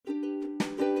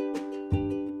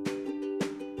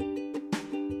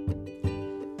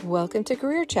Welcome to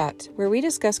Career Chat, where we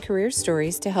discuss career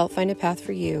stories to help find a path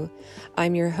for you.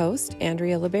 I'm your host,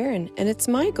 Andrea LeBaron, and it's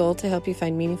my goal to help you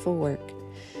find meaningful work.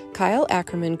 Kyle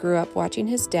Ackerman grew up watching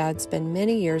his dad spend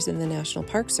many years in the National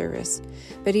Park Service,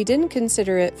 but he didn't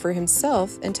consider it for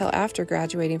himself until after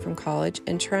graduating from college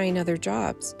and trying other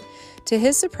jobs. To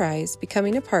his surprise,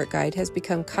 becoming a park guide has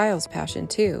become Kyle's passion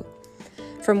too.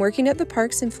 From working at the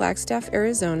parks in Flagstaff,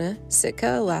 Arizona,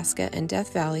 Sitka, Alaska, and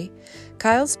Death Valley,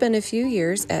 Kyle spent a few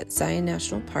years at Zion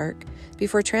National Park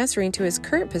before transferring to his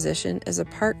current position as a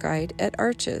park guide at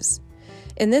Arches.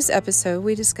 In this episode,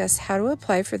 we discuss how to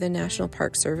apply for the National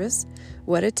Park Service,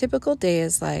 what a typical day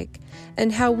is like,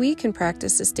 and how we can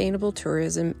practice sustainable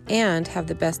tourism and have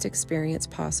the best experience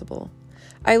possible.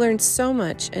 I learned so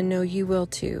much and know you will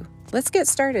too. Let's get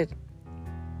started.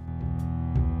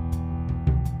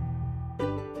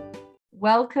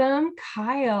 Welcome,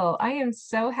 Kyle. I am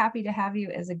so happy to have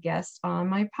you as a guest on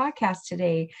my podcast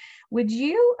today. Would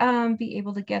you be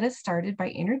able to get us started by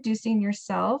introducing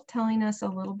yourself, telling us a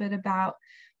little bit about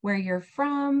where you're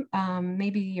from,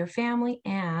 maybe your family,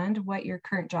 and what your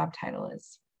current job title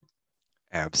is?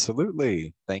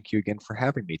 Absolutely. Thank you again for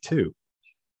having me too.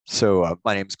 So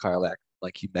my name's Kyle Ack.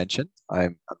 Like you mentioned,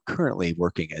 I'm currently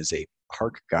working as a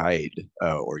park guide,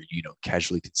 or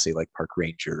casually could say like park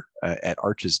ranger at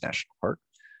Arches National Park.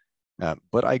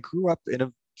 But I grew up in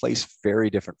a place very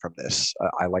different from this.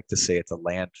 I like to say it's a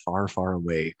land far, far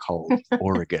away called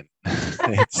Oregon.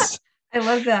 It's I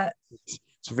love that.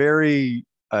 it's very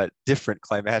different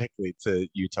climatically to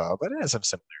Utah, but it has some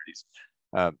similarities.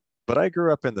 But I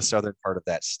grew up in the southern part of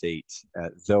that state,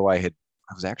 though I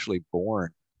was actually born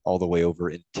all the way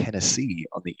over in Tennessee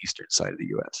on the eastern side of the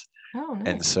U.S. Oh, nice.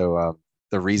 And so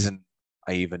the reason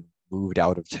I even moved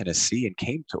out of Tennessee and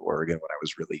came to Oregon when I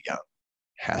was really young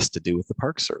has to do with the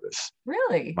Park Service.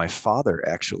 Really? My father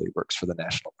actually works for the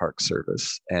National Park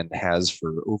Service and has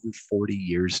for over 40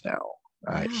 years now.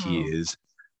 Wow. He is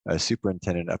a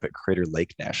superintendent up at Crater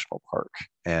Lake National Park.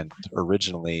 And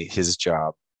originally his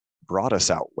job brought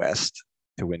us out west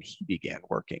to when he began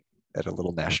working at a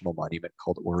little national monument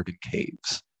called Oregon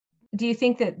Caves. Do you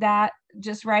think that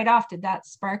just right off, did that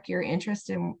spark your interest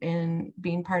in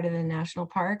being part of the national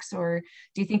parks? Or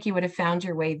do you think you would have found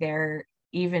your way there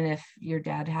even if your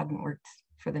dad hadn't worked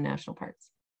for the national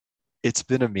parks? It's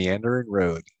been a meandering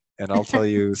road. And I'll tell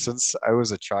you, since I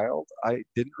was a child, I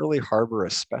didn't really harbor a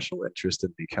special interest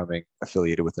in becoming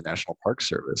affiliated with the National Park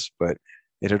Service, but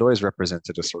it had always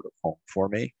represented a sort of home for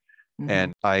me.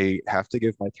 And I have to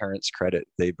give my parents credit.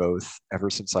 They both, ever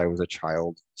since I was a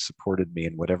child, supported me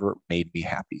in whatever made me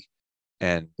happy.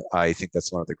 And I think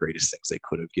that's one of the greatest things they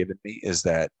could have given me is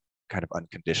that kind of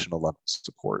unconditional love and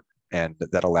support. And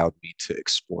that allowed me to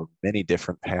explore many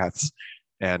different paths.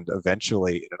 And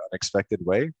eventually, in an unexpected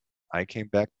way, I came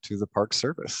back to the Park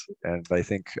Service. And I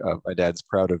think my dad's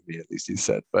proud of me, at least he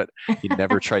said, but he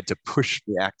never tried to push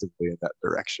me actively in that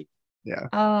direction. Yeah.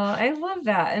 Oh, I love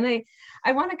that. And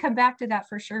I want to come back to that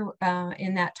for sure,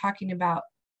 in that talking about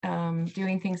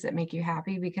doing things that make you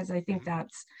happy, because I think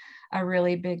that's a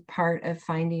really big part of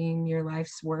finding your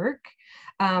life's work.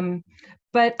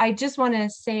 But I just want to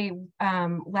say,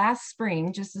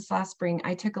 just this last spring,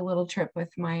 I took a little trip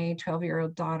with my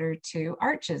 12-year-old daughter to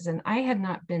Arches, and I had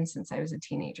not been since I was a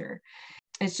teenager.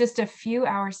 It's just a few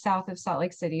hours south of Salt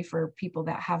Lake City for people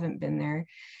that haven't been there.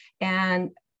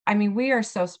 And I mean, we are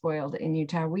so spoiled in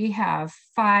Utah. We have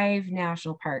 5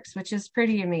 national parks, which is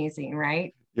pretty amazing,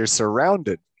 right? You're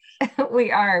surrounded.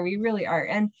 We really are.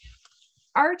 And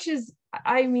Arches,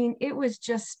 I mean, it was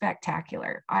just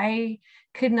spectacular. I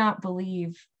could not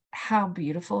believe how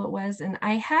beautiful it was. And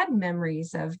I had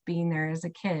memories of being there as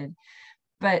a kid,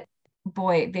 but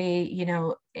boy,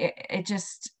 it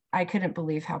just, I couldn't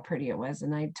believe how pretty it was.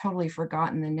 And I'd totally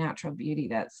forgotten the natural beauty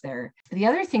that's there. The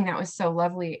other thing that was so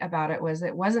lovely about it was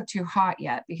it wasn't too hot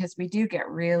yet, because we do get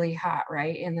really hot,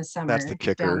 right, in the summer. That's the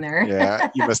kicker. Down there. Yeah,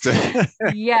 you must have.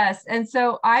 Yes. And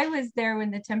so I was there when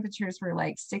the temperatures were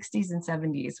like 60s and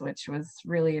 70s, which was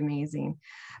really amazing.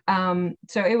 So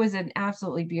it was an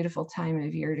absolutely beautiful time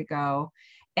of year to go.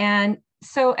 And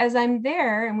so as I'm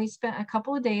there, and we spent a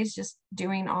couple of days just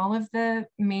doing all of the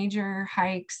major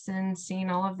hikes and seeing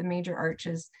all of the major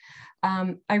arches,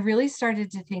 I really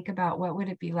started to think about what would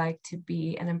it be like to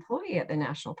be an employee at the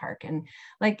national park, and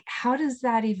like, how does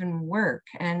that even work?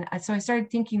 And so I started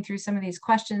thinking through some of these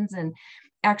questions, and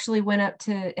actually went up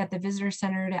at the visitor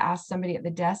center to ask somebody at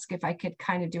the desk if I could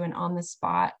kind of do an on the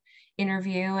spot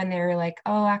interview, and they were like,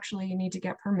 oh, actually you need to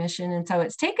get permission. And so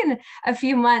it's taken a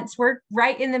few months. We're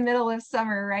right in the middle of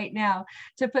summer right now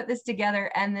to put this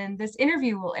together, and then this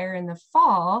interview will air in the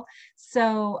fall.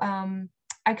 So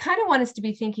I kind of want us to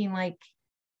be thinking like,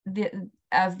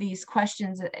 of these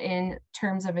questions in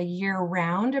terms of a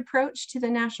year-round approach to the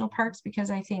national parks, because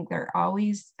I think they're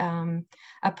always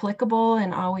applicable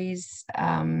and always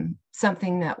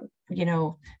something that, you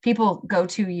know, people go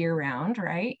to year-round,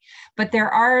 right? But there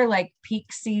are like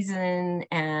peak season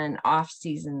and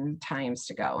off-season times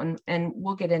to go, and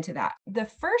we'll get into that. The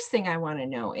first thing I want to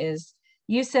know is,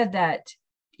 you said that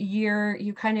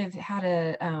you kind of had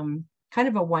a kind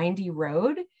of a windy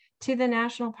road to the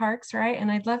national parks, right?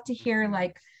 And I'd love to hear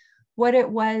like what it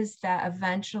was that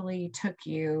eventually took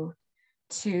you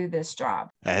to this job.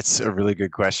 That's a really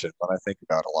good question, one I think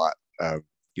about a lot.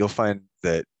 You'll find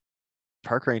that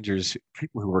park rangers,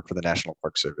 people who work for the National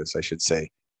Park Service, I should say,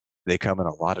 they come in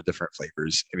a lot of different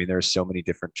flavors. I mean, there are so many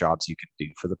different jobs you can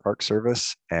do for the Park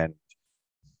Service. And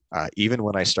even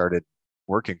when I started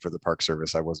working for the Park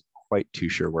Service, I wasn't quite too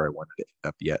sure where I wanted to end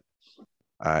up yet.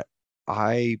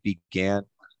 I began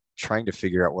trying to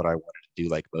figure out what I wanted to do,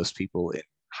 like most people in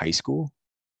high school.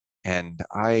 And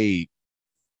I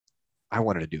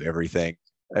wanted to do everything.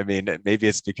 I mean, maybe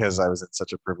it's because I was in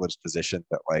such a privileged position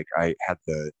that like I had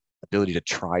the ability to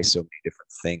try so many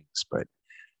different things. But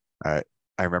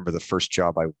I remember the first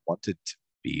job I wanted to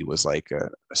be was like an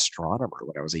astronomer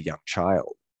when I was a young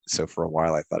child. So for a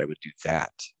while, I thought I would do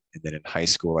that. And then in high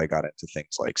school, I got into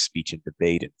things like speech and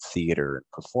debate and theater and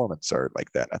performance art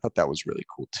like that. I thought that was really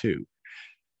cool too.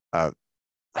 I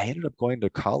ended up going to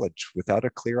college without a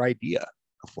clear idea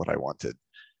of what I wanted.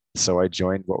 So I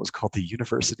joined what was called the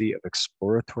University of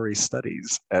Exploratory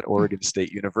Studies at Oregon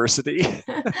State University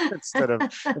instead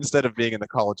of being in the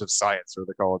College of Science or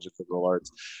the College of Liberal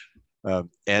Arts.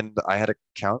 And I had a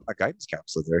guidance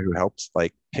counselor there who helped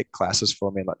like pick classes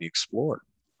for me and let me explore.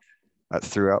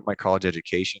 Throughout my college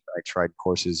education, I tried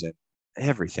courses in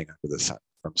everything under the sun,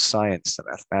 from science to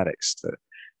mathematics to,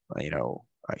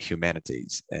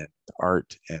 humanities and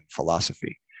art and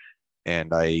philosophy.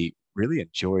 And I really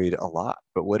enjoyed a lot.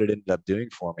 But what it ended up doing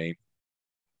for me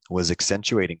was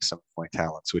accentuating some of my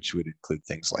talents, which would include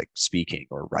things like speaking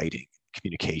or writing,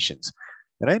 communications.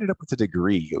 And I ended up with a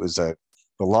degree. It was the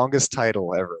longest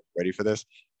title ever. Ready for this?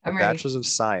 A Bachelor's of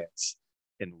Science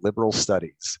in Liberal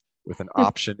Studies with an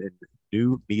option in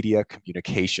New Media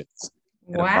Communications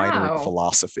and a minor in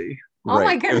philosophy. Oh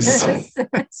my goodness.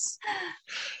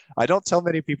 I don't tell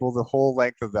many people the whole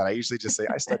length of that. I usually just say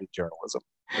I studied journalism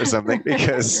or something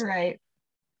because, right.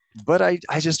 But I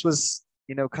just was,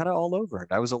 kind of all over.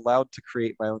 And I was allowed to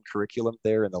create my own curriculum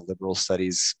there in the Liberal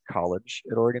Studies College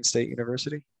at Oregon State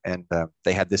University. And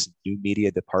they had this new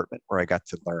media department where I got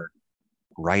to learn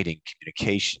writing,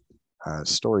 communication,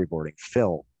 storyboarding,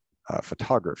 film,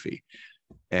 photography.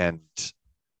 And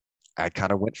I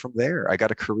kind of went from there. I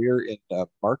got a career in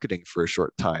marketing for a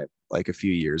short time, like a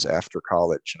few years after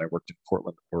college. And I worked in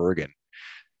Portland, Oregon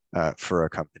for a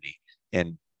company.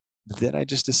 And then I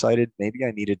just decided maybe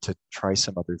I needed to try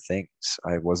some other things.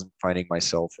 I wasn't finding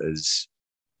myself as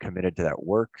committed to that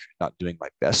work, not doing my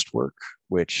best work,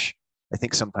 which I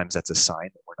think sometimes that's a sign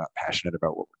that we're not passionate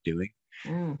about what we're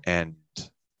doing. And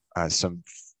some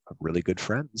really good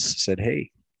friends said,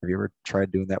 "Hey, have you ever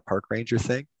tried doing that park ranger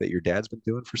thing that your dad's been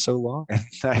doing for so long?" And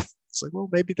I was like, well,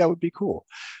 maybe that would be cool.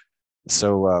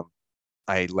 So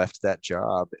I left that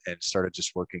job and started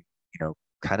just working,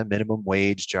 kind of minimum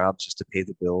wage jobs just to pay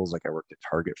the bills. Like I worked at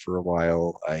Target for a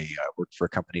while. I worked for a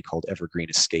company called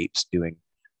Evergreen Escapes doing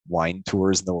wine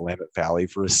tours in the Willamette Valley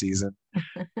for a season.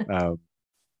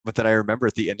 But then I remember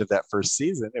at the end of that first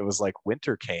season, it was like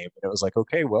winter came and it was like,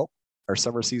 okay, well, our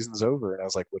summer season's over. And I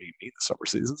was like, what do you mean the summer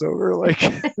season's over? Like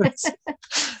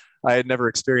I had never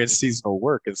experienced seasonal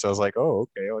work. And so I was like, oh,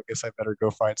 okay, well, I guess I better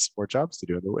go find some more jobs to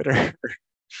do in the winter.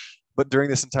 But during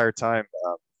this entire time,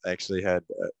 I actually had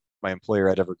my employer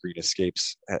at Evergreen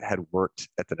Escapes had worked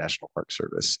at the National Park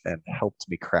Service and helped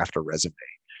me craft a resume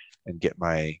and get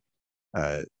my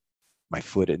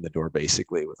foot in the door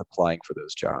basically with applying for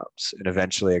those jobs. And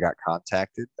eventually I got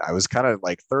contacted. I was kind of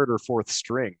like third or fourth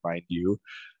string, mind you.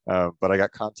 But I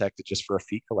got contacted just for a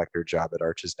fee collector job at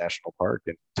Arches National Park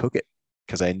and took it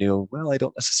because I knew, well, I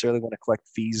don't necessarily want to collect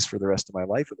fees for the rest of my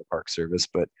life with the Park Service,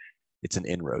 but it's an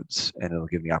inroads and it'll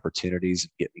give me opportunities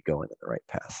and get me going in the right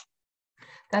path.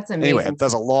 That's amazing. Anyway,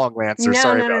 that's a long answer.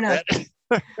 Sorry about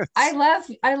that. I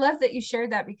love that you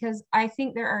shared that because I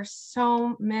think there are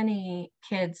so many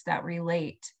kids that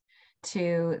relate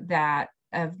to that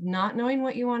of not knowing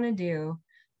what you want to do,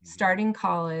 starting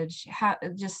college,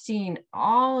 just seeing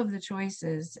all of the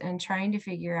choices and trying to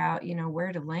figure out,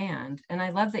 where to land. And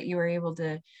I love that you were able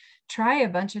to try a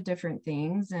bunch of different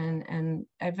things and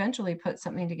eventually put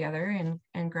something together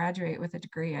and graduate with a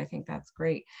degree. I think that's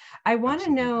great. I want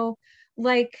to know,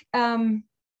 like,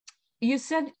 you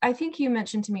said, I think you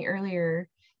mentioned to me earlier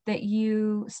that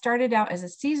you started out as a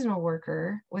seasonal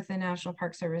worker with the National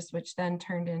Park Service, which then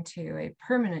turned into a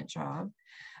permanent job.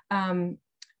 Um,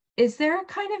 is there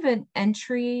kind of an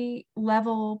entry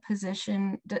level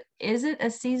position? Is it a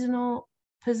seasonal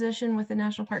position with the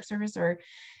National Park Service, or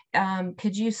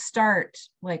could you start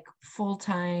like full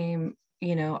time,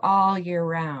 all year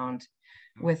round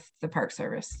with the Park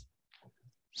Service?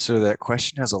 So that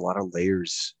question has a lot of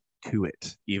layers to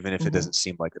it, even if it Mm-hmm. doesn't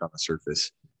seem like it on the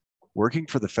surface. Working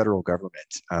for the federal government,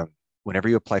 whenever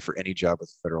you apply for any job with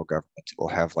the federal government, it will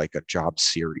have like a job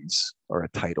series or a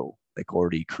title like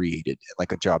already created,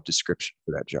 like a job description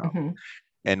for that job. Mm-hmm.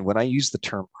 And when I use the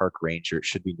term park ranger, it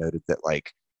should be noted that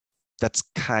like that's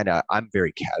kind of, I'm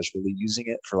very casually using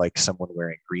it for like someone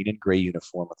wearing green and gray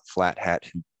uniform with a flat hat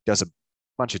who does a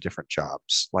bunch of different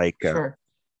jobs. Like Sure.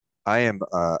 I am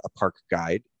a park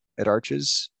guide at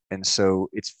Arches. And so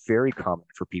it's very common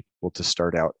for people to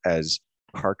start out as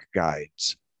park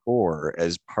guides or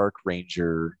as park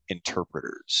ranger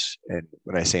interpreters. And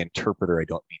when I say interpreter, I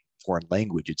don't mean foreign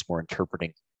language, it's more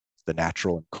interpreting the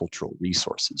natural and cultural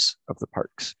resources of the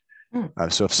parks.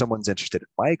 Mm. So if someone's interested in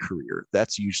my career,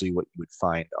 that's usually what you would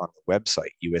find on the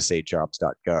website,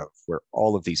 usajobs.gov, where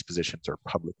all of these positions are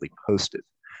publicly posted,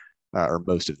 or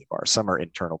most of them are. Some are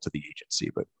internal to the agency,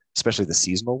 but especially the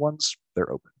seasonal ones,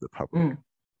 they're open to the public. Mm.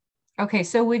 Okay,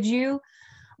 so would you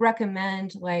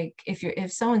recommend, like,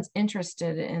 if someone's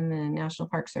interested in the National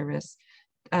Park Service,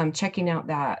 checking out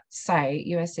that site,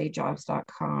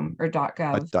 usajobs.com or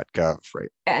 .gov, .gov, right?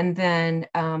 and then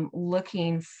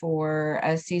looking for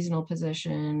a seasonal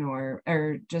position,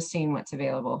 or just seeing what's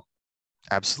available?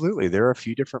 Absolutely. There are a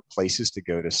few different places to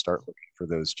go to start looking for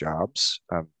those jobs.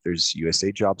 There's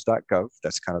usajobs.gov.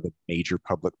 That's kind of the major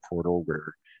public portal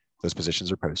where those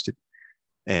positions are posted.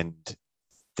 And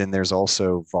then there's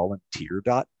also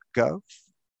volunteer.gov.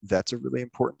 That's a really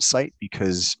important site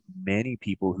because many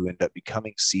people who end up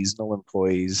becoming seasonal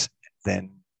employees,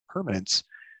 then permanents,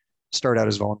 start out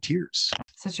as volunteers.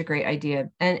 Such a great idea.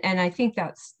 And I think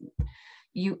that's,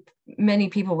 many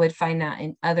people would find that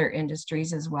in other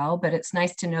industries as well, but it's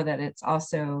nice to know that it's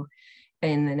also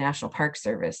in the National Park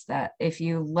Service, that if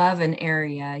you love an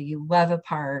area, you love a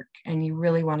park, and you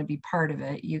really want to be part of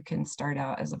it, you can start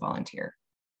out as a volunteer.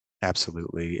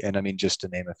 Absolutely. And I mean, just to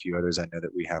name a few others, I know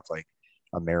that we have like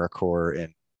AmeriCorps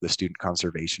and the Student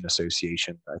Conservation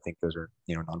Association. I think those are,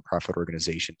 nonprofit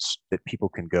organizations that people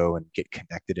can go and get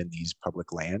connected in these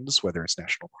public lands, whether it's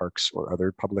national parks or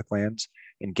other public lands,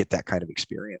 and get that kind of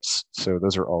experience. So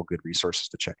those are all good resources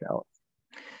to check out.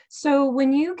 So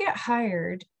when you get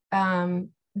hired,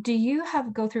 do you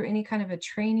have go through any kind of a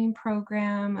training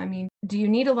program? I mean, do you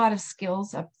need a lot of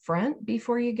skills up front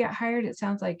before you get hired? It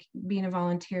sounds like being a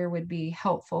volunteer would be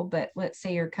helpful, but let's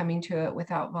say you're coming to it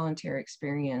without volunteer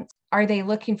experience. Are they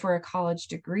looking for a college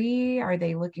degree? Are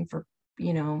they looking for,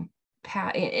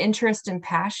 interest and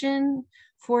passion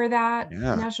for that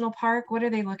Yeah, national park? What are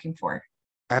they looking for?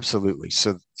 absolutely.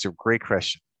 So it's a great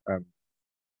question.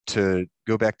 To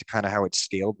go back to kind of how it's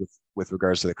scaled with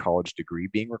regards to the college degree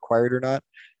being required or not,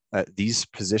 these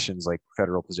positions, like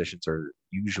federal positions, are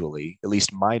usually, at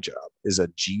least my job, is a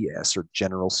GS or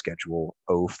General Schedule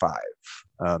 05.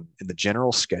 And the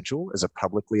General Schedule is a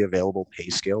publicly available pay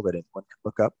scale that anyone can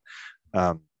look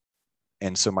up.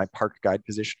 And so my park guide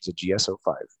position is a GS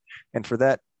 05. And for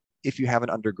that, if you have an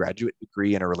undergraduate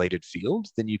degree in a related field,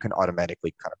 then you can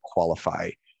automatically kind of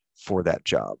qualify for that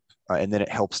job. And then it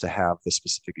helps to have the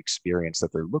specific experience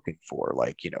that they're looking for,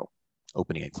 like,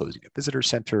 opening and closing a visitor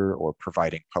center or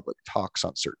providing public talks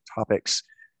on certain topics,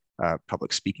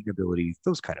 public speaking ability,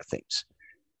 those kind of things.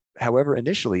 However,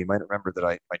 initially, you might remember that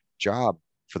my job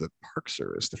for the Park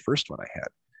Service, the first one I had,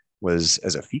 was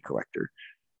as a fee collector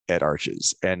at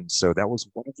Arches. And so that was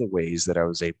one of the ways that I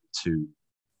was able to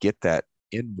get that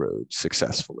inroad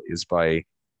successfully, is by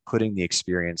putting the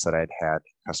experience that I'd had in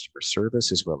customer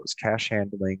service as well as cash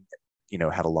handling,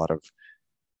 had a lot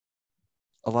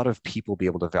of people be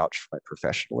able to vouch for my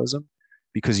professionalism,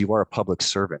 because you are a public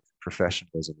servant.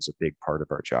 Professionalism is a big part of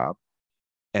our job.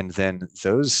 And then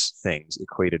those things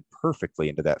equated perfectly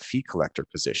into that fee collector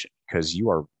position, because you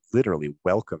are literally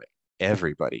welcoming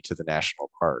everybody to the national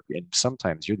park. And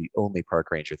sometimes you're the only park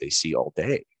ranger they see all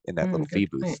day in that little Good fee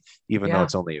booth, point. even though Yeah.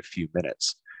 it's only a few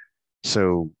minutes.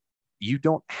 So you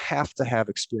don't have to have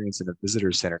experience in a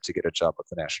visitor center to get a job with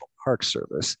the National Park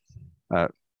Service, uh,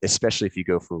 especially if you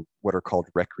go for what are called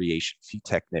recreation fee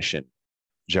technician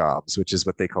jobs, which is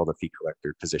what they call the fee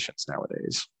collector positions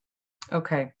nowadays.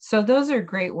 Okay. So those are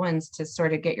great ones to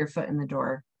sort of get your foot in the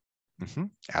door.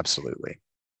 Absolutely.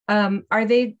 Are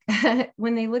they,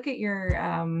 when they look at your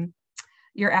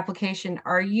your application,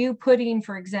 are you putting,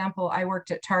 for example, I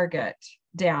worked at Target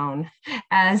down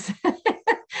as,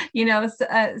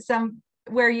 some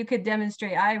where you could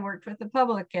demonstrate I worked with the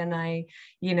public and I,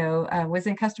 was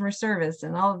in customer service,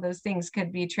 and all of those things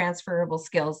could be transferable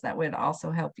skills that would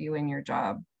also help you in your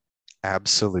job.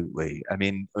 Absolutely. I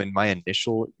mean, in my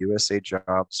initial USA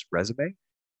Jobs resume,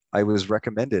 I was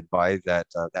recommended by that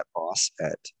boss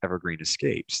at Evergreen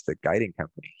Escapes, the guiding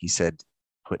company. He said,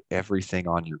 put everything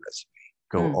on your resume.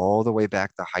 Go Mm, all the way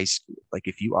back to high school. Like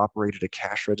if you operated a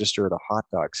cash register at a hot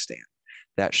dog stand,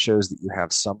 that shows that you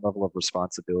have some level of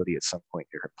responsibility at some point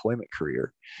in your employment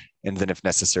career. And then if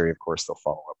necessary, of course, they'll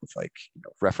follow up with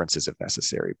references if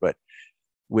necessary. But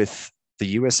with the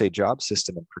USA job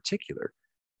system in particular,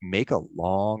 make a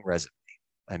long resume.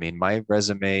 I mean, my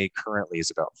resume currently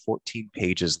is about 14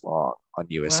 pages long on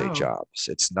USA wow. Jobs.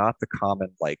 It's not the common,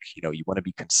 you want to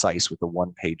be concise with a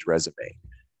one-page resume.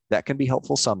 That can be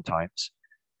helpful sometimes,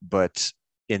 but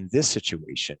in this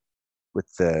situation,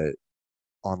 with the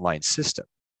online system,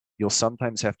 you'll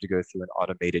sometimes have to go through an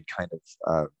automated kind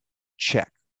of check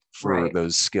for Right.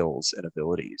 those skills and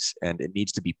abilities. And it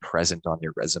needs to be present on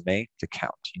your resume to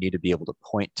count. You need to be able to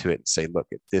point to it and say, look,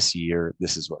 at this year,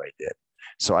 this is what I did.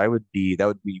 So that would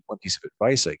be one piece of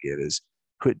advice I give is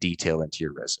put detail into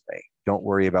your resume. Don't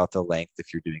worry about the length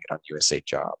if you're doing it on USA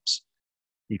Jobs.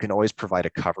 You can always provide a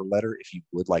cover letter if you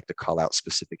would like to call out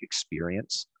specific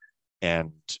experience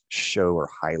and show or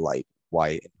highlight why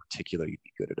in particular you'd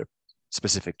be good at a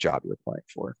specific job you're applying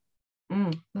for.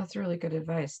 That's really good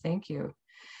advice. Thank you.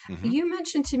 Hmm. You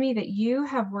mentioned to me that you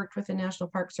have worked with the National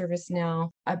Park Service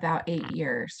now about 8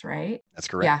 years, right? That's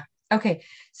correct. Yeah. Okay.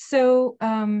 So,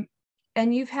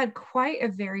 and you've had quite a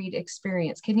varied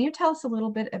experience. Can you tell us a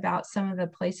little bit about some of the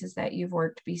places that you've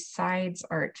worked besides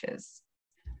Arches?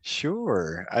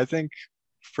 Sure. I think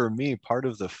for me, part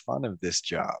of the fun of this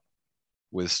job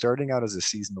was starting out as a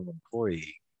seasonal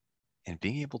employee and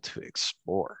being able to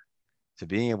explore, to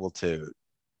being able to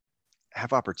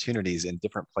have opportunities in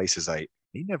different places I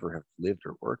may never have lived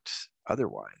or worked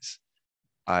otherwise.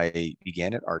 I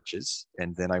began at Arches,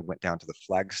 and then I went down to the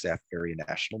Flagstaff Area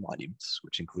National Monuments,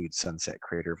 which include Sunset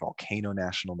Crater Volcano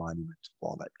National Monument,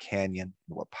 Walnut Canyon,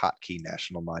 and Wapatki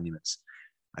National Monuments.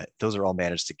 Those are all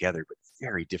managed together, but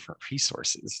very different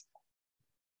resources.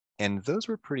 And those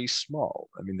were pretty small.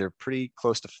 I mean, they're pretty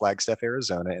close to Flagstaff,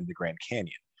 Arizona, and the Grand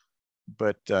Canyon,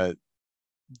 but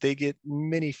they get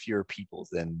many fewer people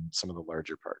than some of the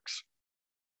larger parks.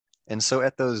 And so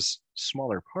at those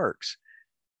smaller parks,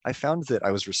 I found that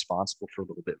I was responsible for a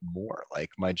little bit more. Like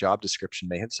my job description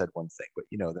may have said one thing, but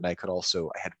then I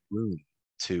had room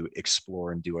to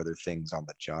explore and do other things on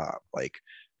the job, like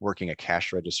working a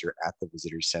cash register at the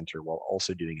visitor center while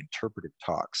also doing interpretive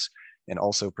talks and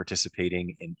also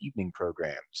participating in evening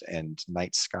programs and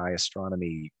night sky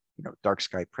astronomy, dark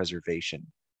sky preservation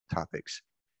topics,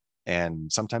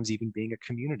 and sometimes even being a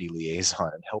community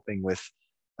liaison and helping with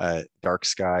dark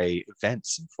sky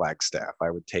events in Flagstaff.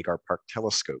 I would take our park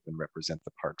telescope and represent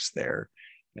the parks there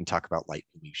and talk about light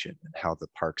pollution and how the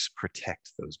parks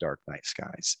protect those dark night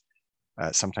skies.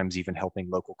 Sometimes even helping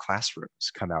local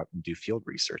classrooms come out and do field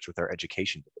research with our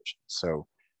education division. So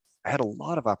I had a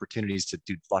lot of opportunities to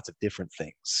do lots of different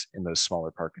things in those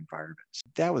smaller park environments.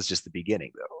 That was just the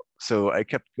beginning, though. So I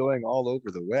kept going all over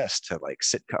the West to like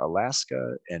Sitka,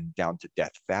 Alaska, and down to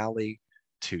Death Valley,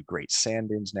 to Great Sand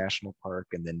Dunes National Park,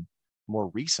 and then more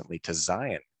recently to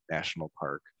Zion National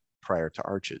Park prior to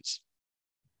Arches.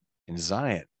 And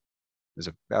Zion is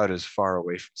about as far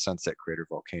away from Sunset Crater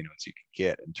Volcano as you can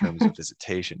get in terms of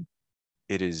visitation.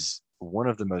 It is one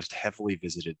of the most heavily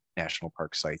visited national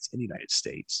park sites in the United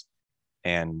States.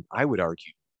 And I would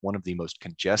argue one of the most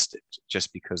congested,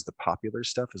 just because the popular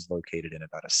stuff is located in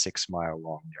about a 6 mile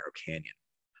long narrow canyon.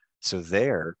 So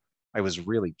there, I was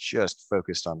really just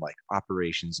focused on like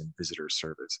operations and visitor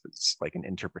services, like an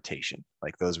interpretation.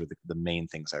 Like those were the main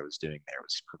things I was doing there,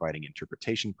 was providing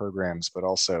interpretation programs, but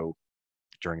also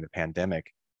during the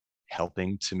pandemic,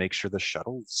 helping to make sure the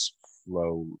shuttles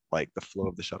flow, like the flow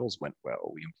of the shuttles went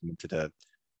well. We implemented a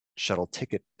shuttle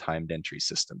ticket timed entry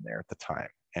system there at the time,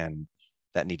 and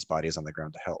that needs bodies on the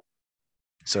ground to help.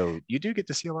 So you do get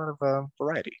to see a lot of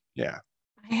variety. Yeah.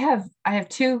 I have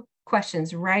two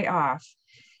questions right off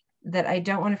that I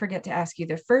don't want to forget to ask you.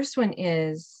 The first one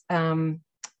is,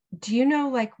 do you know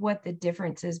like what the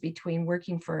difference is between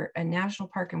working for a national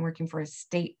park and working for a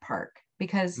state park?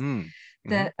 Because Mm.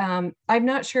 Mm-hmm. I'm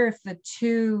not sure if the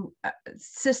two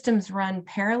systems run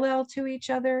parallel to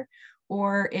each other,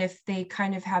 or if they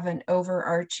kind of have an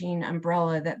overarching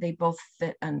umbrella that they both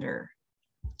fit under.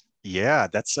 Yeah,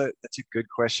 that's a good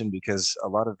question because a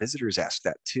lot of visitors ask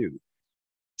that too.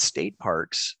 State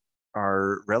parks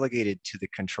are relegated to the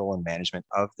control and management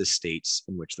of the states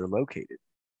in which they're located.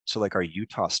 So, like our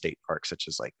Utah state parks, such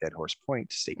as like Dead Horse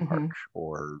Point State Park Mm-hmm.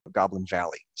 or Goblin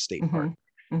Valley State Mm-hmm. Park,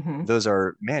 Mm-hmm. those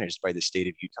are managed by the state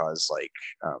of Utah's like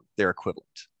their equivalent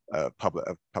of public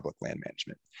land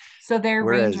management. So their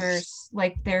Whereas, rangers,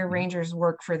 like their mhm, rangers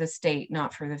work for the state,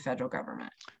 not for the federal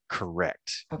government.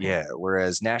 correct, Okay. yeah.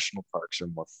 Whereas national parks are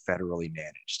more federally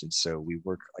managed, and so we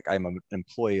work like I'm an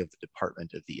employee of the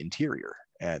Department of the Interior,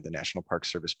 and the National Park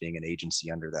Service being an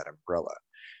agency under that umbrella.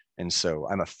 And so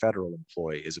I'm a federal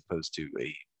employee as opposed to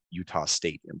a Utah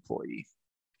state employee.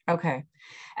 Okay.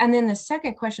 And then the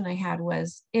second question I had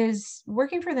was, is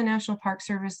working for the National Park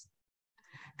Service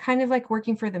kind of like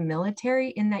working for the military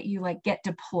in that you like get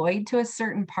deployed to a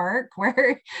certain park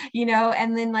where,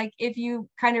 and then like if you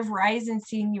kind of rise in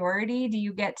seniority, do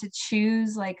you get to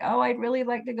choose like, oh, I'd really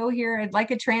like to go here. I'd like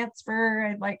a transfer.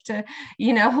 I'd like to,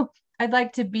 you know, I'd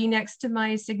like to be next to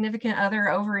my significant other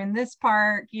over in this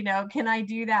park. Can I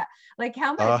do that? Like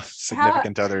how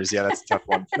Significant others. Yeah, that's a tough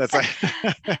one. That's like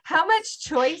how much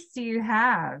choice do you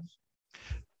have?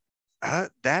 uh,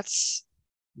 that's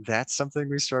that's something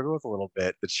we struggle with a little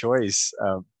bit, the choice,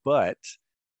 but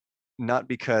not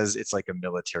because it's like a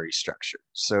military structure.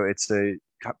 So it's a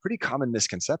pretty common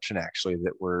misconception actually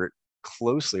that we're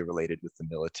closely related with the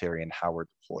military and how we're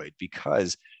deployed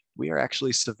because we are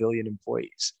actually civilian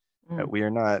employees. Mm. We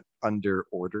are not under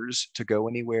orders to go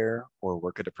anywhere or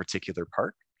work at a particular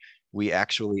park. We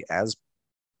actually, as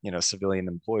civilian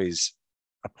employees,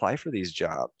 apply for these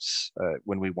jobs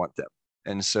when we want them.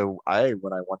 And so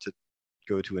when I want to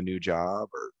go to a new job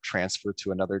or transfer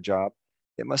to another job,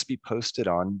 it must be posted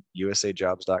on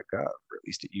usajobs.gov, or at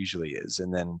least it usually is.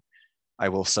 And then I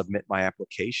will submit my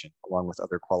application along with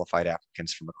other qualified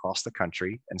applicants from across the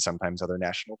country and sometimes other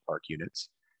national park units.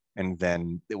 And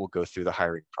then it will go through the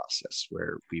hiring process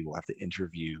where we will have to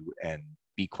interview and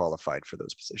be qualified for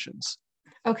those positions.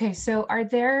 Okay, so are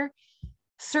there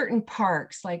certain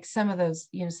parks, like some of those,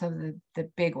 some of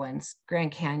the big ones,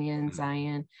 Grand Canyon, Mhm.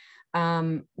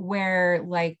 Zion, where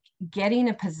like getting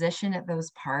a position at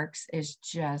those parks is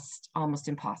just almost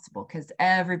impossible because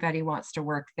everybody wants to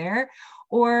work there?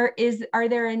 Or are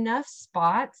there enough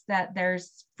spots that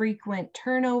there's frequent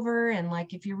turnover and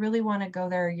like if you really want to go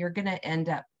there, you're going to end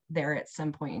up there at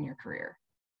some point in your career?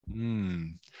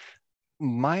 Mm.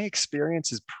 My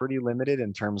experience is pretty limited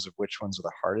in terms of which ones are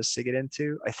the hardest to get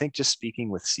into. I think just speaking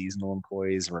with seasonal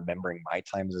employees, remembering my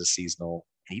time as a seasonal,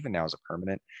 and even now as a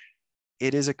permanent,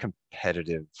 it is a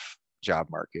competitive job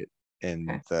market in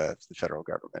Okay. the federal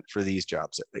government for these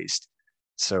jobs at least.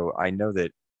 So I know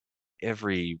that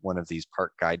every one of these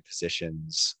park guide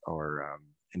positions or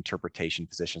interpretation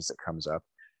positions that comes up,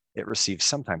 it receives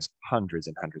sometimes hundreds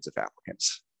and hundreds of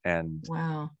applicants. And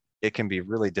Wow. it can be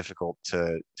really difficult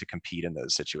to compete in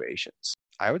those situations.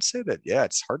 I would say that yeah,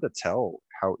 it's hard to tell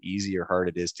how easy or hard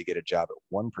it is to get a job at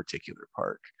one particular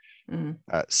park. Mm.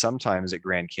 Sometimes at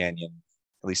Grand Canyon,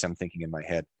 at least I'm thinking in my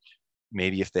head,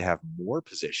 maybe if they have more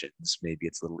positions, maybe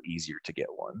it's a little easier to get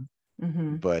one.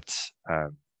 Mm-hmm. But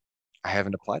I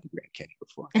haven't applied to Grand Canyon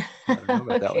before. I don't know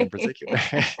about that one in Okay. particular.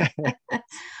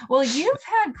 Well, you've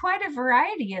had quite a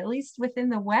variety, at least within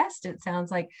the West, it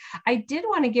sounds like. I did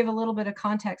want to give a little bit of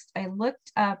context. I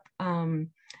looked up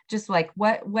just like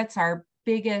what's our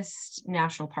biggest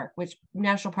national park, which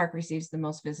national park receives the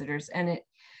most visitors. And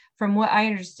from what I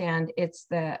understand, it's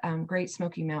the Great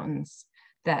Smoky Mountains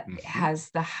that Mhm. has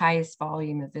the highest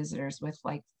volume of visitors with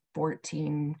like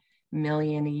 14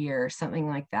 million a year, something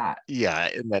like that. Yeah,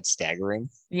 and that's staggering.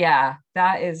 Yeah,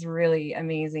 that is really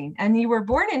amazing. And you were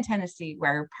born in Tennessee,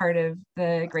 where part of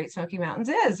the Great Smoky Mountains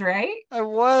is, right? I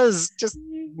was just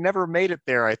never made it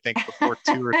there, I think, before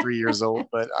 2 or 3 years old,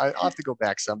 but I'll have to go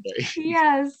back someday.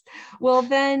 Yes. Well,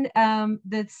 then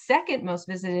the second most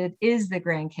visited is the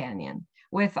Grand Canyon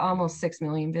with almost Mm. 6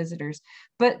 million visitors.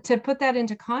 But to put that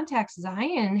into context,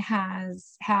 Zion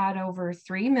has had over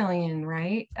 3 million,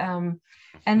 right? And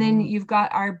then Mhm. you've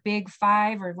got our big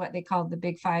five, or what they call the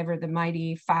big five or the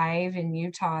mighty five in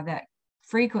Utah that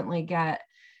frequently get,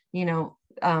 you know,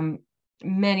 um,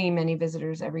 many, many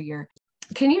visitors every year.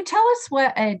 Can you tell us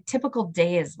what a typical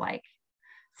day is like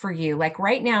for you, like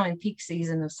right now in peak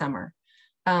season of summer,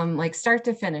 like start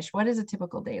to finish? What does a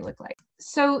typical day look like?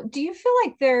 So do you feel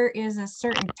like there is a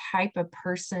certain type of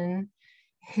person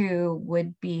who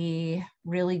would be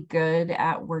really good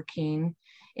at working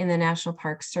in the National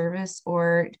Park Service,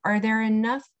 or are there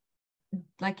enough,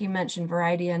 like you mentioned,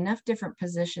 variety, enough different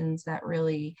positions that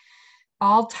really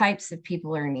all types of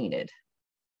people are needed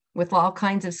with all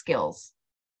kinds of skills?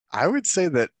 I would say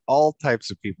that all types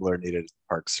of people are needed at the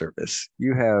Park Service.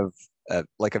 You have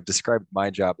like I've described my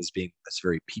job as being this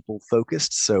very people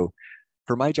focused. So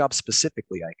for my job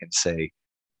specifically, I can say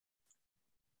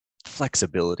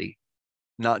flexibility,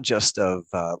 not just of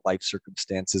life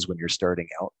circumstances when you're starting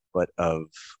out, but of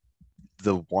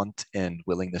the want and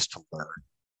willingness to learn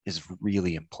is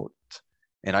really important.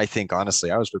 And I think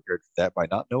honestly, I was prepared for that by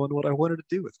not knowing what I wanted to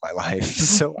do with my life.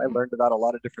 So I learned about a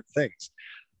lot of different things.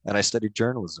 And I studied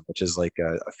journalism, which is like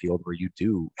a field where you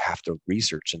do have to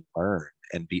research and learn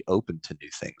and be open to new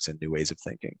things and new ways of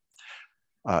thinking.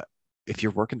 Uh, if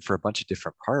you're working for a bunch of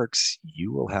different parks,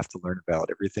 you will have to learn about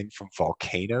everything from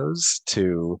volcanoes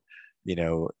to, you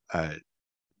know,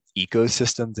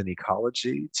 ecosystems and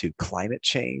ecology to climate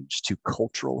change to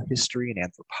cultural history and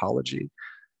anthropology.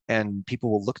 And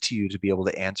people will look to you to be able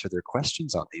to answer their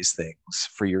questions on these things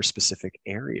for your specific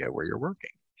area where you're working.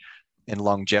 And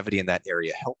longevity in that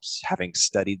area helps. Having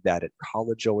studied that at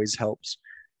college always helps.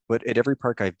 But at every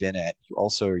park I've been at, you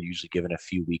also are usually given a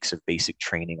few weeks of basic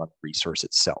training on the resource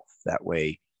itself. That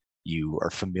way you are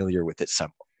familiar with it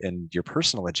somewhat. And your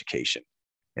personal education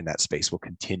in that space will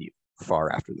continue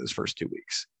far after those first 2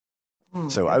 weeks.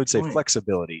 So I would say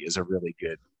flexibility is a really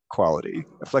good quality.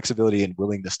 Flexibility and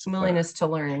willingness to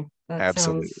learn. That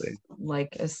absolutely sounds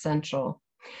like essential.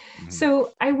 Mm-hmm.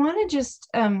 So I want to just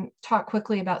talk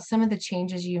quickly about some of the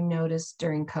changes you noticed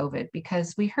during COVID,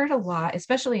 because we heard a lot,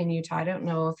 especially in Utah. I don't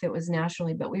know if it was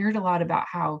nationally, but we heard a lot about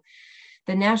how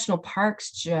the national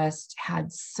parks just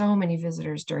had so many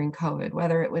visitors during COVID,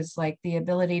 whether it was like the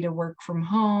ability to work from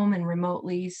home and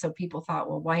remotely. So people thought,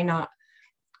 well, why not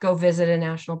go visit a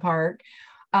national park?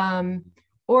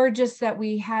 Or just that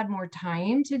we had more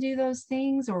time to do those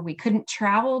things, or we couldn't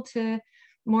travel to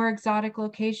more exotic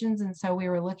locations. And so we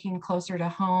were looking closer to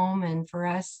home. And for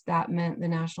us, that meant the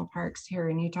national parks here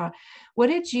in Utah.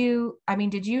 Did you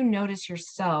notice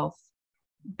yourself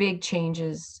big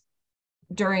changes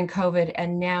during COVID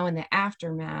and now in the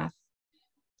aftermath?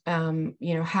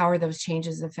 How are those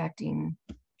changes affecting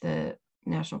the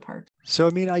national park? So,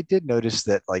 I mean, I did notice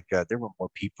that there were more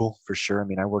people for sure. I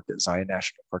mean, I worked at Zion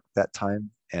National Park at that time,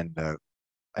 and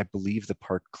I believe the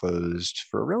park closed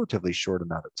for a relatively short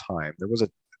amount of time. There was a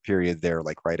period there,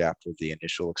 like right after the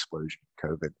initial explosion of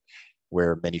COVID,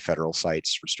 where many federal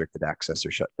sites restricted access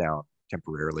or shut down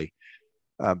temporarily.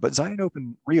 But Zion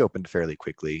reopened fairly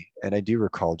quickly, and I do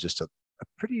recall just a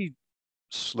pretty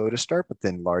slow to start, but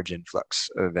then large influx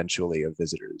eventually of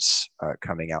visitors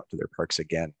coming out to their parks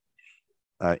again.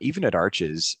 Even at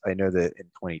Arches, I know that in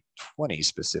 2020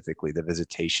 specifically, the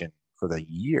visitation for the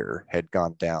year had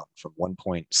gone down from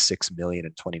 1.6 million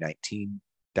in 2019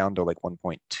 down to like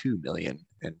 1.2 million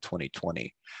in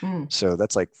 2020. So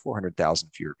that's like 400,000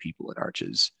 fewer people in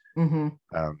Arches.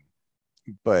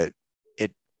 But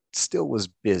it still was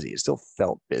busy. It still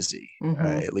felt busy,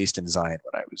 at least in Zion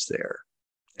when I was there.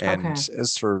 And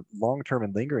as for long-term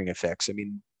and lingering effects, I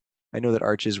mean, I know that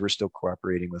Arches were still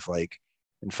cooperating with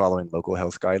and following local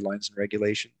health guidelines and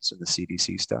regulations and the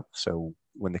CDC stuff. So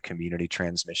when the community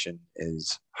transmission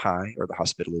is high or the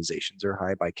hospitalizations are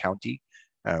high by county,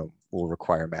 we'll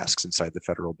require masks inside the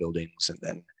federal buildings. And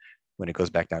then when it goes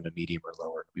back down to medium or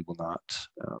lower, we will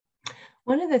not.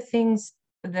 One of the things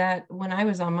that when I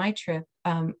was on my trip,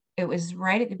 it was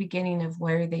right at the beginning of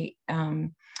where they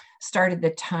started the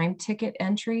time ticket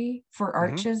entry for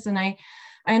Arches. And I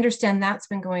understand that's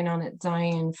been going on at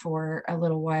Zion for a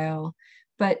little while.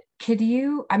 But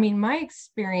my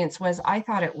experience was, I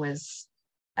thought it was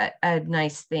a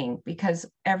nice thing, because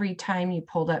every time you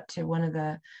pulled up to one of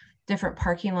the different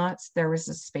parking lots, there was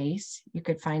a space you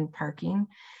could find parking.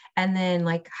 And then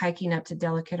like hiking up to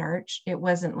Delicate Arch, it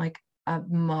wasn't like a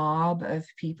mob of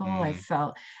people. I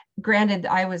felt, granted,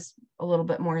 I was a little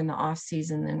bit more in the off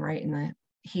season than right in the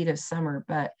heat of summer,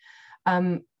 but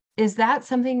is that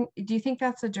something, do you think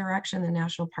that's a direction the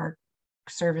National Park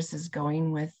Service is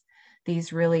going with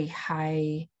these really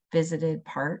high visited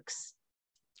parks?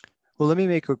 Well, let me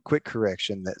make a quick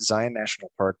correction that Zion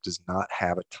National Park does not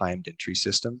have a timed entry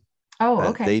system. Oh,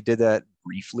 okay. They did that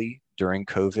briefly during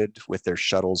COVID with their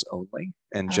shuttles only.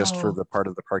 And just for the part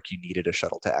of the park, you needed a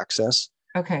shuttle to access.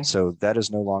 Okay. So that is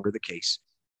no longer the case.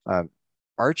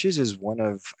 Arches is one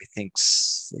of, I think,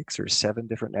 6 or 7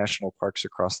 different national parks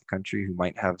across the country who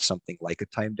might have something like a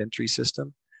timed entry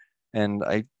system. And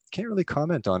I can't really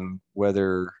comment on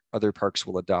whether other parks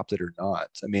will adopt it or not.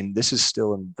 I mean, this is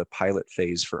still in the pilot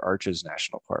phase for Arches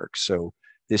National Park. So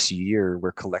this year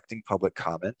we're collecting public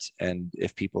comment. And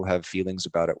if people have feelings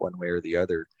about it one way or the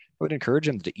other, I would encourage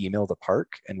them to email the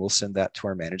park and we'll send that to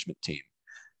our management team.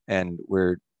 And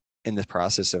we're in the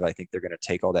process of, I think they're going to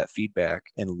take all that feedback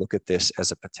and look at this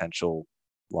as a potential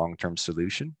long-term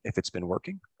solution if it's been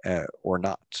working or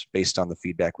not, based on the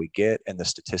feedback we get and the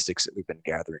statistics that we've been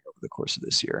gathering over the course of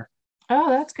this year. Oh,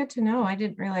 that's good to know. I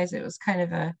didn't realize it was kind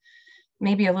of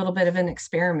maybe a little bit of an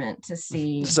experiment to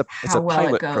see It's how a well it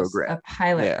pilot goes, program. a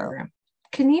pilot Yeah. program.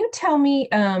 Can you tell me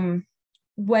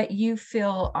what you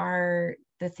feel are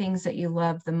the things that you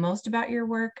love the most about your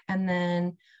work, and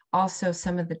then also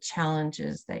some of the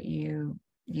challenges that you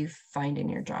find in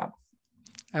your job?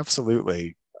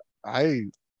 Absolutely. I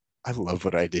I love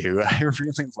what I do. I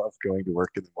really love going to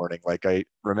work in the morning. Like I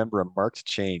remember a marked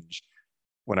change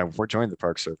when I joined the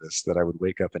Park Service that I would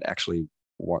wake up and actually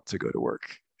want to go to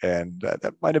work. And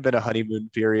that might have been a honeymoon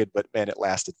period, but man, it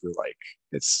lasted for like,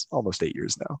 it's almost 8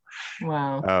 years now.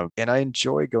 Wow. And I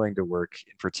enjoy going to work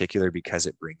in particular because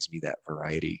it brings me that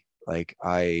variety.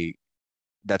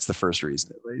 That's the first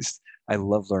reason at least. I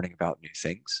love learning about new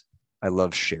things. I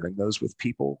love sharing those with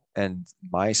people. And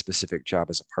my specific job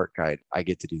as a park guide, I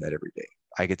get to do that every day.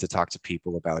 I get to talk to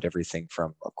people about everything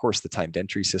from, of course, the timed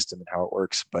entry system and how it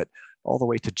works, but all the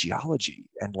way to geology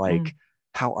and like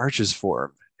how arches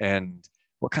form and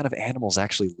what kind of animals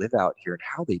actually live out here and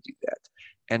how they do that.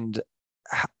 And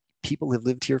how, people have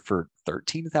lived here for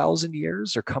 13,000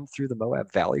 years or come through the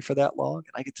Moab Valley for that long.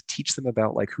 And I get to teach them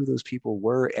about like who those people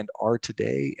were and are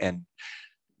today, and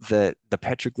the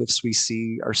petroglyphs we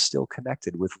see are still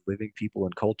connected with living people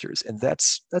and cultures. And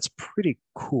that's pretty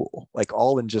cool, like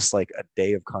all in just like a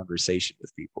day of conversation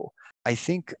with people. I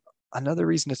think another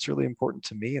reason it's really important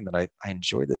to me and that I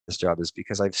enjoy this job is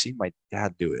because I've seen my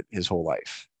dad do it his whole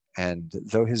life. And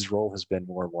though his role has been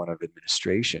more one of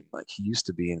administration, like he used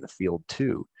to be in the field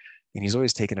too, and he's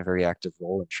always taken a very active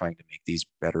role in trying to make these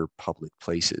better public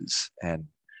places. And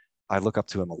I look up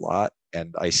to him a lot,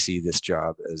 and I see this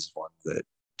job as one that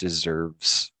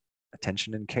deserves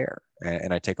attention and care.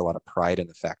 And I take a lot of pride in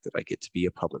the fact that I get to be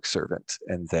a public servant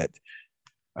and that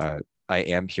I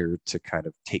am here to kind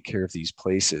of take care of these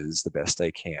places the best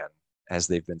I can as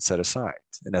they've been set aside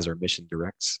and as our mission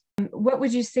directs. What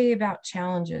would you say about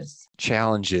challenges?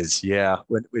 Challenges, yeah.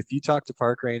 If you talk to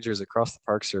park rangers across the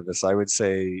Park Service, I would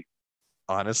say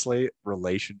honestly,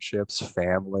 relationships,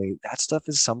 family, that stuff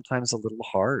is sometimes a little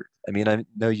hard. I mean, I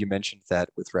know you mentioned that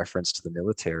with reference to the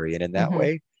military, and in that Mm-hmm.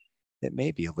 way, it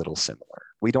may be a little similar.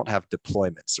 We don't have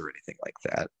deployments or anything like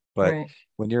that, but Right.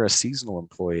 when you're a seasonal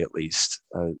employee, at least,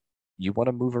 you want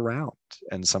to move around,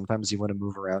 and sometimes you want to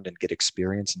move around and get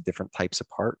experience in different types of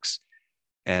parks.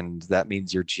 And that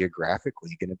means you're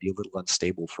geographically going to be a little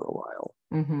unstable for a while.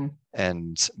 Mm-hmm.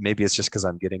 And maybe it's just because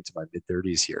I'm getting to my mid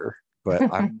 30s here, but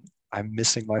I'm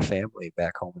missing my family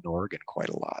back home in Oregon quite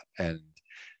a lot. And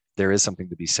there is something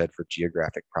to be said for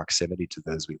geographic proximity to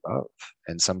those we love.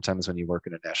 And sometimes when you work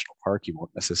in a national park, you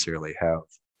won't necessarily have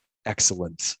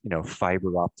excellent,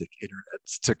 fiber optic internet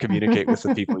to communicate with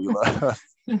the people you love.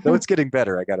 Though it's getting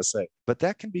better, I gotta say. But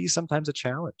that can be sometimes a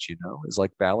challenge, is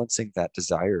like balancing that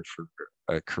desire for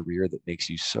a career that makes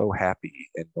you so happy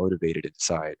and motivated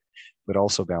inside, but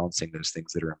also balancing those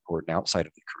things that are important outside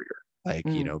of the career.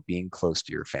 Like, being close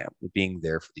to your family, being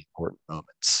there for the important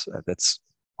moments. That's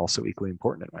also equally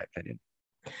important, in my opinion.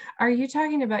 Are you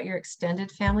talking about your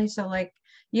extended family? So like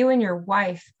you and your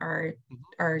wife are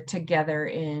together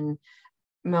in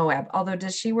Moab. Although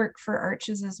does she work for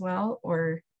Arches as well,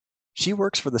 or? She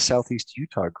works for the Southeast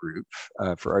Utah group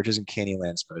for Arches and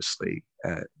Canyonlands mostly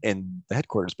in the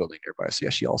headquarters building nearby. So yeah,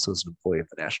 she also is an employee of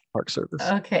the National Park Service.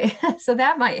 Okay, so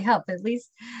that might help at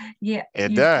least. Yeah,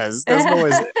 it does. Doesn't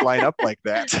always line up like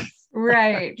that.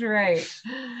 Right.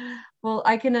 Well,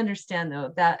 I can understand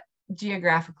though that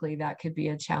geographically that could be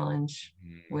a challenge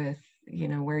with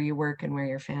where you work and where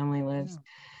your family lives.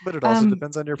 But it also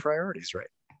depends on your priorities, right?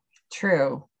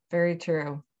 True, very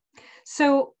true.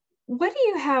 So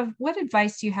what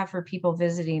advice do you have for people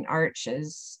visiting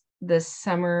Arches this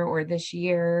summer or this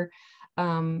year,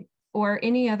 or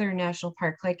any other national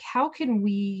park? Like, how can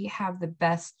we have the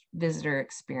best visitor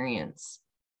experience?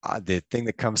 The thing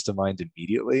that comes to mind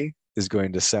immediately is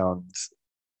going to sound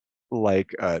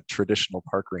like a traditional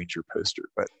park ranger poster,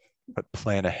 but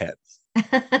plan ahead.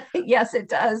 Yes, it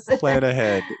does. Plan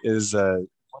ahead is one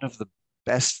of the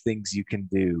best things you can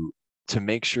do to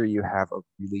make sure you have a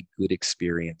really good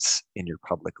experience in your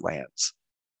public lands.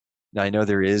 Now, I know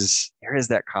there is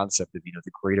that concept of,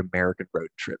 the great American road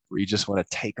trip where you just want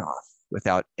to take off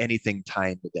without anything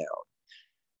tying you down.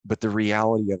 But the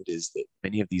reality of it is that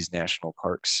many of these national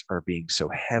parks are being so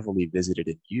heavily visited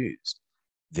and used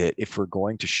that if we're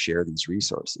going to share these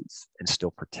resources and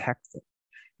still protect them,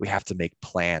 we have to make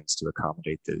plans to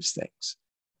accommodate those things.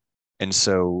 And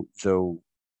so, though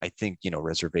I think,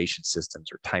 reservation systems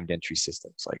or timed entry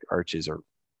systems like Arches are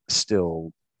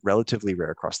still relatively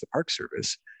rare across the Park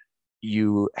Service,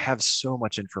 you have so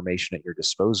much information at your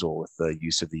disposal with the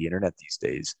use of the internet these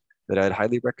days that I'd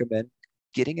highly recommend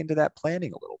getting into that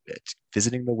planning a little bit,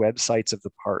 visiting the websites of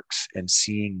the parks and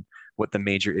seeing what the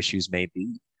major issues may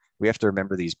be. We have to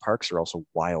remember these parks are also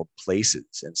wild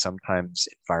places, and sometimes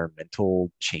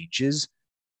environmental changes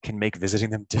can make visiting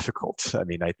them difficult. I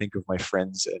mean, I think of my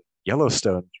friends at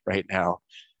Yellowstone right now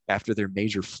after their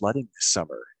major flooding this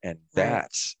summer. And Right.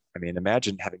 I mean,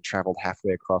 imagine having traveled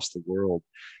halfway across the world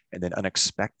and then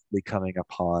unexpectedly coming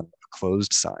upon a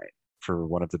closed sign for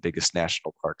one of the biggest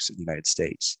national parks in the United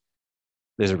States.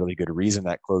 There's a really good reason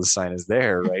that closed sign is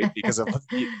there, right? Because of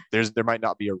there might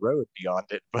not be a road beyond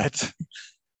it,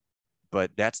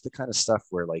 but that's the kind of stuff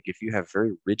where, like, if you have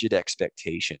very rigid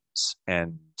expectations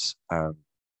and um,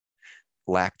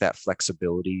 lack that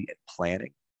flexibility and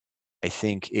planning, I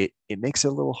think it makes it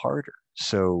a little harder.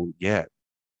 So yeah,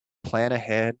 plan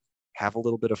ahead, have a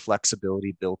little bit of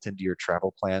flexibility built into your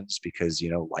travel plans because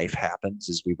life happens,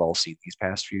 as we've all seen these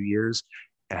past few years.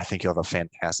 And I think you'll have a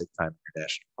fantastic time in your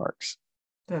national parks.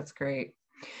 That's great.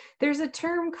 There's a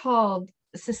term called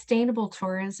sustainable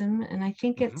tourism, and I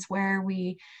think Hmm. it's where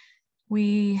we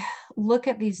look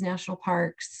at these national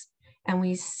parks and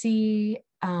we see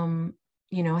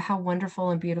how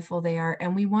wonderful and beautiful they are,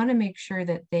 and we want to make sure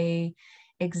that they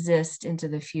exist into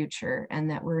the future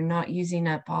and that we're not using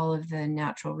up all of the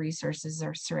natural resources that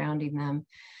are surrounding them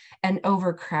and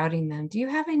overcrowding them. Do you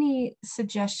have any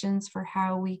suggestions for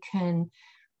how we can,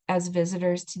 as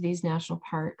visitors to these national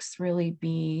parks, really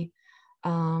be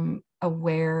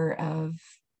aware of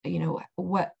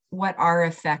what our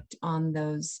effect on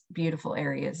those beautiful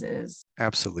areas is?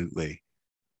 Absolutely.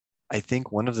 I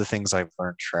think one of the things I've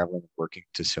learned traveling and working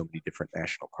to so many different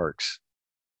national parks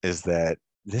is that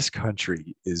this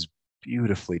country is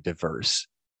beautifully diverse.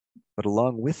 But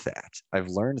along with that, I've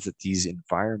learned that these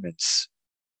environments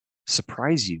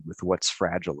surprise you with what's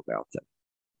fragile about them.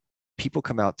 People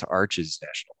come out to Arches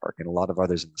National Park and a lot of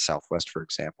others in the Southwest, for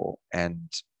example, and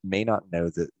may not know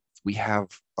that we have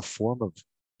a form of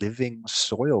living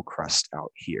soil crust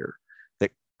out here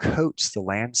that coats the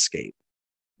landscape.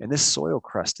 And this soil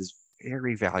crust is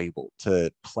very valuable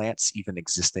to plants even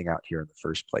existing out here in the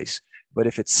first place. But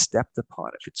if it's stepped upon,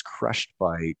 if it's crushed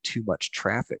by too much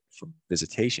traffic from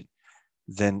visitation,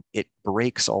 then it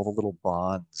breaks all the little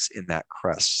bonds in that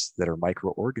crust that are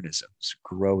microorganisms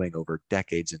growing over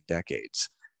decades and decades.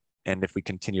 And if we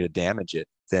continue to damage it,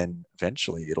 then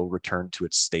eventually it'll return to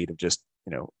its state of just,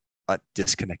 a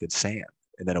disconnected sand.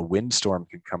 And then a windstorm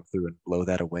can come through and blow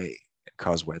that away and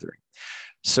cause weathering.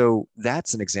 So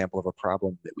that's an example of a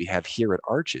problem that we have here at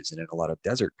Arches and in a lot of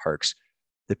desert parks.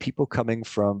 The people coming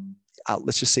from,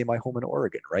 let's just say my home in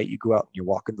Oregon, right? You go out and you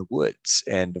walk in the woods,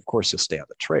 and of course you'll stay on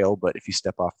the trail. But if you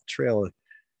step off the trail,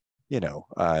 you know,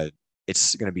 uh,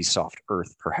 it's going to be soft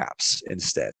earth perhaps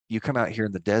instead. You come out here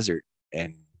in the desert,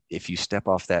 and if you step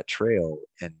off that trail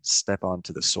and step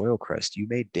onto the soil crust, you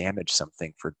may damage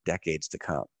something for decades to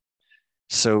come.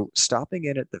 So stopping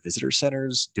in at the visitor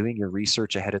centers, doing your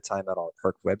research ahead of time on our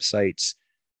park websites,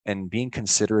 and being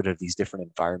considerate of these different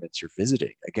environments you're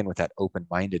visiting, again, with that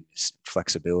open-mindedness,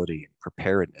 flexibility, and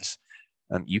preparedness,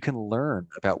 you can learn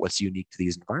about what's unique to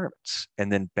these environments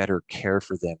and then better care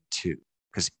for them too.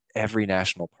 Because every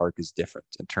national park is different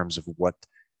in terms of what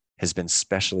has been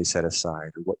specially set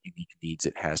aside or what unique needs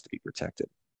it has to be protected.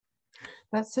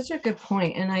 That's such a good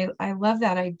point. And I love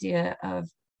that idea of,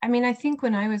 I mean, I think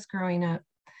when I was growing up,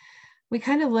 we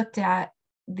kind of looked at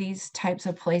these types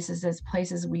of places as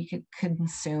places we could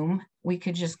consume. We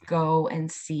could just go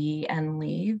and see and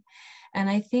leave. And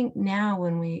I think now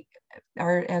when we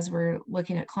are, as we're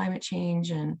looking at climate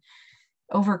change and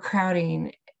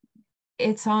overcrowding,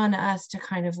 it's on us to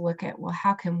kind of look at, well,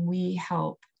 how can we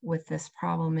help with this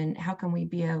problem and how can we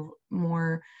be a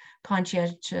more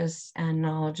conscientious and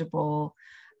knowledgeable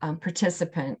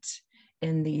participant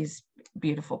in these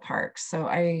beautiful parks. So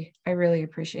I really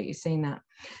appreciate you saying that.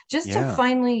 Just to Yeah.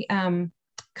 finally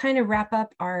kind of wrap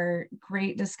up our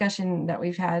great discussion that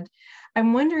we've had,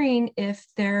 I'm wondering if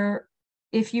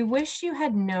you wish you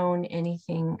had known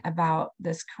anything about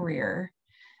this career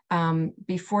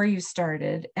before you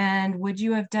started, and would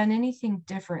you have done anything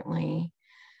differently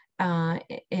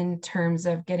in terms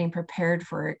of getting prepared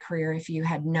for a career if you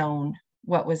had known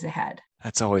what was ahead?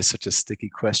 That's always such a sticky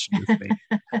question with me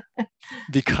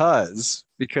because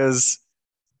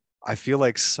I feel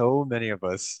like so many of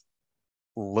us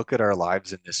look at our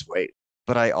lives in this way.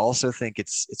 But I also think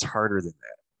it's harder than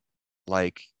that.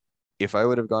 Like if I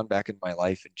would have gone back in my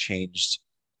life and changed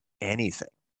anything,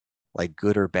 like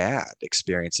good or bad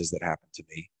experiences that happened to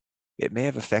me, it may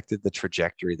have affected the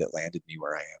trajectory that landed me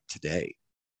where I am today.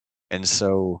 And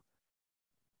so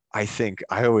I think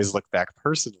I always look back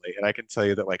personally and I can tell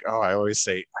you that like, oh, I always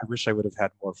say, I wish I would have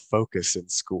had more focus in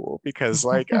school because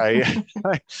like I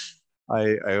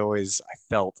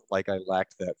felt like I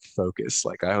lacked that focus.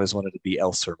 Like I always wanted to be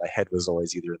elsewhere. My head was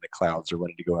always either in the clouds or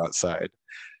wanting to go outside.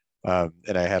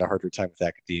 And I had a harder time with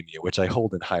academia, which I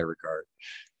hold in high regard.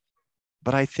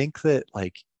 But I think that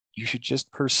like you should just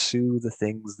pursue the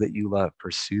things that you love,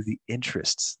 pursue the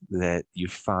interests that you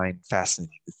find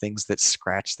fascinating, the things that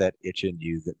scratch that itch in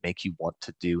you that make you want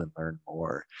to do and learn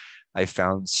more. I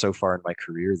found so far in my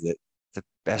career that the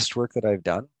best work that I've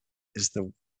done is the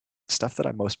stuff that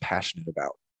I'm most passionate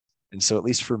about. And so, at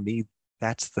least for me,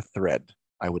 that's the thread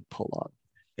I would pull on.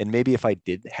 And maybe if I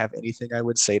did have anything I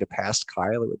would say to past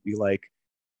Kyle, it would be like,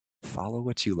 follow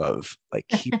what you love. Like,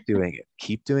 keep doing it.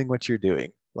 Keep doing what you're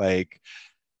doing. Like,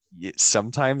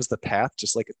 sometimes the path,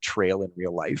 just like a trail in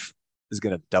real life, is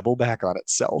going to double back on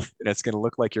itself and it's going to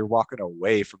look like you're walking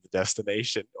away from the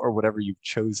destination or whatever you've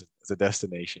chosen as a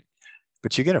destination.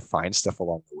 But you're going to find stuff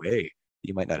along the way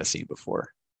you might not have seen before,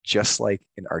 just like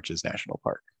in Arches National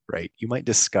Park, right? You might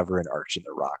discover an arch in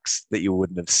the rocks that you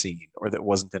wouldn't have seen or that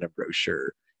wasn't in a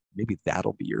brochure. Maybe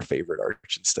that'll be your favorite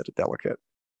arch instead of Delicate.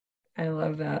 I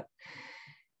love that.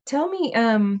 Tell me,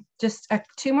 just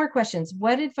two more questions.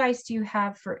 What advice do you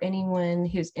have for anyone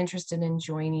who's interested in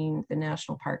joining the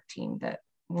national park team that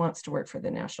wants to work for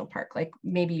the national park? Like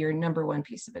maybe your number one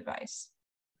piece of advice.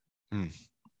 Hmm.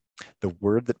 The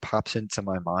word that pops into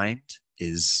my mind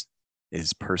is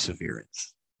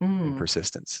perseverance and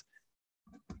persistence.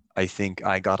 I think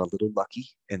I got a little lucky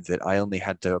in that I only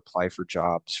had to apply for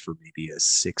jobs for maybe a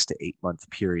 6 to 8 month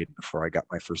period before I got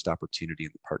my first opportunity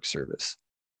in the Park Service.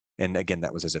 And again,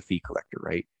 that was as a fee collector,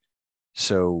 right?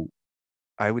 So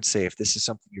I would say if this is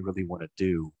something you really want to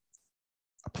do,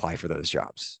 apply for those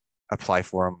jobs. Apply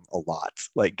for them a lot.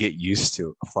 Like get used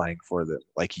to applying for them.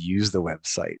 Like use the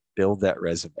website, build that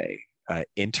resume,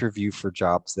 interview for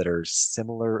jobs that are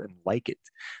similar and like it.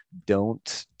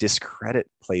 Don't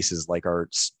discredit places like our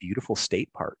beautiful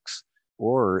state parks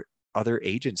or other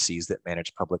agencies that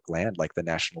manage public land, like the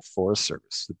National Forest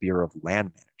Service, the Bureau of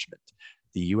Land Management,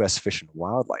 the U.S. Fish and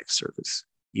Wildlife Service,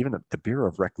 even the Bureau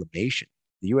of Reclamation,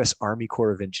 the U.S. Army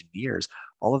Corps of Engineers.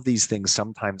 All of these things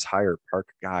sometimes hire park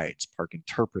guides, park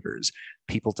interpreters,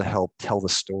 people to help tell the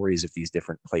stories of these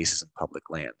different places and public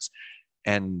lands.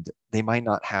 And they might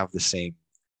not have the same,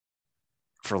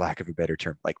 for lack of a better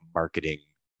term, like marketing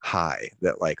high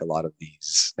that like a lot of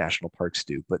these national parks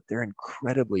do, but they're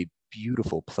incredibly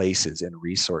beautiful places and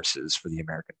resources for the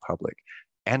American public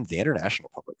and the international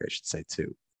public, I should say,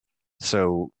 too.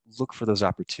 So look for those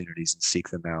opportunities and seek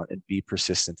them out and be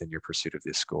persistent in your pursuit of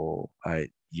this goal.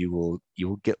 You will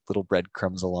get little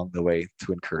breadcrumbs along the way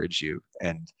to encourage you.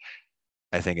 And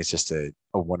I think it's just a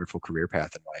wonderful career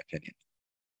path, in my opinion.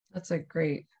 That's a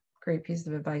great, great piece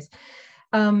of advice.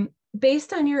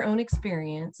 Based on your own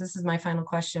experience, this is my final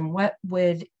question. What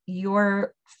would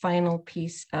your final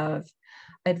piece of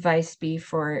advice be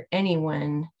for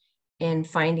anyone in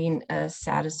finding a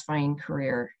satisfying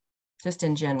career, just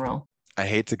in general? I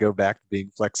hate to go back to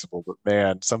being flexible, but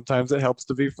man, sometimes it helps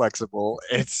to be flexible.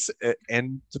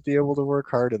 And to be able to work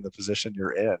hard in the position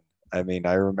you're in. I mean,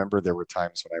 I remember there were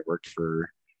times when I worked for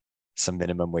some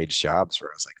minimum wage jobs where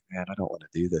I was like, man, I don't want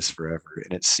to do this forever.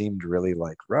 And it seemed really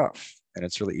like rough. And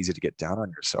it's really easy to get down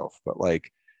on yourself. But like,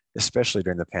 especially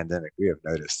during the pandemic, we have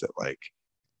noticed that like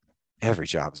every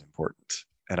job is important.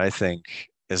 And I think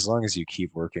as long as you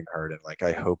keep working hard and like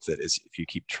I hope that as if you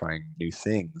keep trying new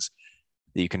things,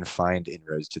 that you can find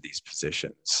inroads to these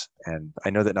positions. And I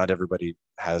know that not everybody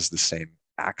has the same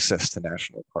access to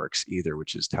national parks either,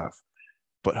 which is tough.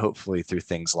 But hopefully through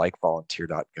things like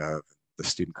volunteer.gov, the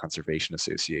Student Conservation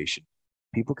Association,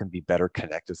 people can be better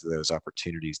connected to those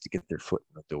opportunities to get their foot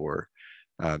in the door,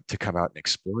 to come out and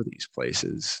explore these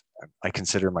places. I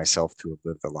consider myself to have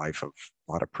lived a life of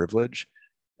a lot of privilege.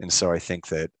 And so I think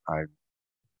that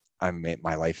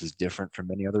my life is different from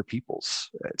many other people's.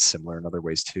 It's similar in other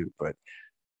ways too. But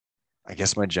I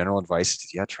guess my general advice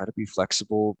is, yeah, try to be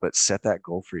flexible, but set that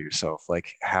goal for yourself.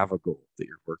 Like have a goal that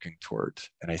you're working toward.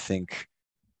 And I think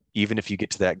even if you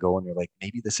get to that goal and you're like,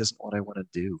 maybe this isn't what I want to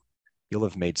do, you'll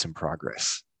have made some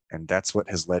progress. And that's what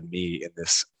has led me in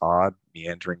this odd,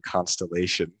 meandering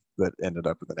constellation that ended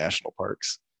up in the national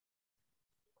parks.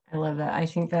 I love that. I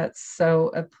think that's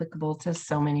so applicable to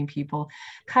so many people.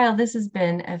 Kyle, this has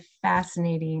been a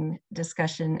fascinating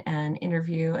discussion and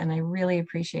interview, and I really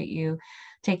appreciate you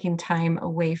taking time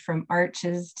away from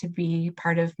Arches to be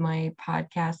part of my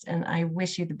podcast, and I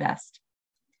wish you the best.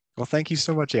 Well, thank you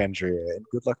so much, Andrea, and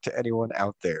good luck to anyone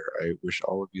out there. I wish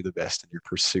all of you the best in your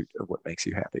pursuit of what makes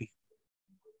you happy.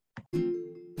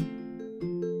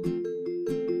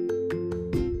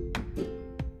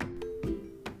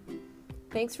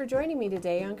 Thanks for joining me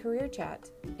today on Career Chat.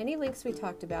 Any links we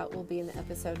talked about will be in the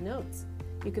episode notes.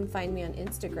 You can find me on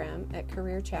Instagram at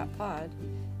Career Chat Pod.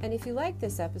 And if you like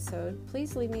this episode,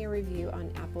 please leave me a review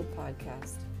on Apple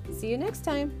Podcast. See you next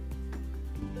time.